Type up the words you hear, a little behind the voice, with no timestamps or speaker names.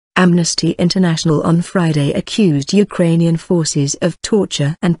Amnesty International on Friday accused Ukrainian forces of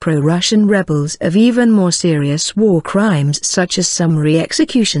torture and pro-Russian rebels of even more serious war crimes such as summary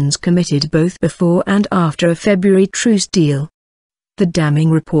executions committed both before and after a February truce deal. The damning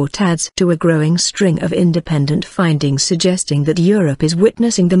report adds to a growing string of independent findings suggesting that Europe is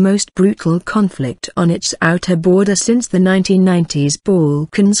witnessing the most brutal conflict on its outer border since the 1990s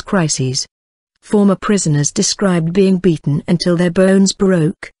Balkans crises. Former prisoners described being beaten until their bones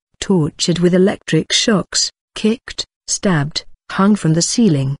broke, tortured with electric shocks, kicked, stabbed, hung from the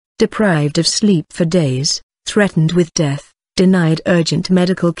ceiling, deprived of sleep for days, threatened with death, denied urgent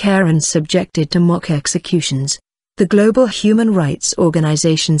medical care and subjected to mock executions, the Global Human Rights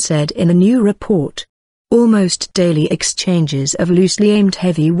Organization said in a new report. Almost daily exchanges of loosely aimed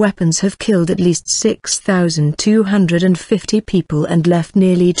heavy weapons have killed at least 6,250 people and left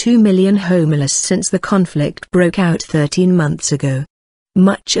nearly 2 million homeless since the conflict broke out 13 months ago.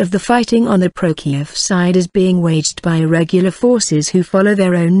 Much of the fighting on the pro-Kiev side is being waged by irregular forces who follow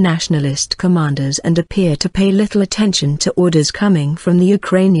their own nationalist commanders and appear to pay little attention to orders coming from the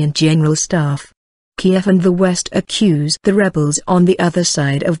Ukrainian General Staff. Kiev and the West accuse the rebels on the other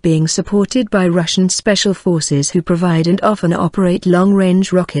side of being supported by Russian special forces who provide and often operate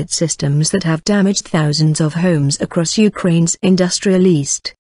long-range rocket systems that have damaged thousands of homes across Ukraine's industrial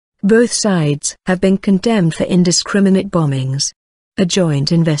east. Both sides have been condemned for indiscriminate bombings. A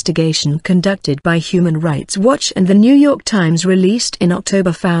joint investigation conducted by Human Rights Watch and the New York Times released in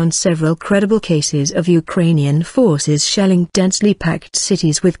October found several credible cases of Ukrainian forces shelling densely packed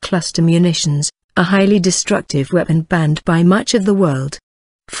cities with cluster munitions, a highly destructive weapon banned by much of the world.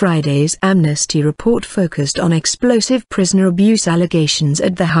 Friday's Amnesty report focused on explosive prisoner abuse allegations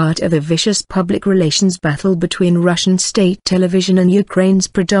at the heart of a vicious public relations battle between Russian state television and Ukraine's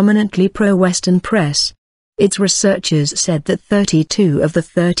predominantly pro-Western press. Its researchers said that 32 of the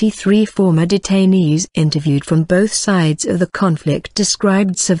 33 former detainees interviewed from both sides of the conflict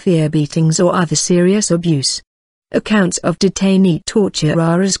described severe beatings or other serious abuse. Accounts of detainee torture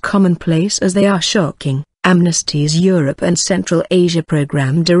are as commonplace as they are shocking, Amnesty's Europe and Central Asia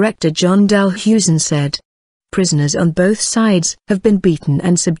Program Director John Dalhousen said. Prisoners on both sides have been beaten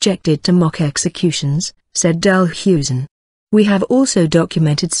and subjected to mock executions, said Dalhousen. We have also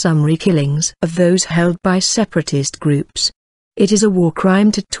documented summary killings of those held by separatist groups. It is a war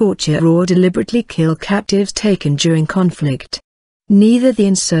crime to torture or deliberately kill captives taken during conflict. Neither the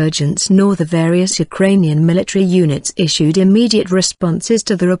insurgents nor the various Ukrainian military units issued immediate responses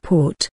to the report.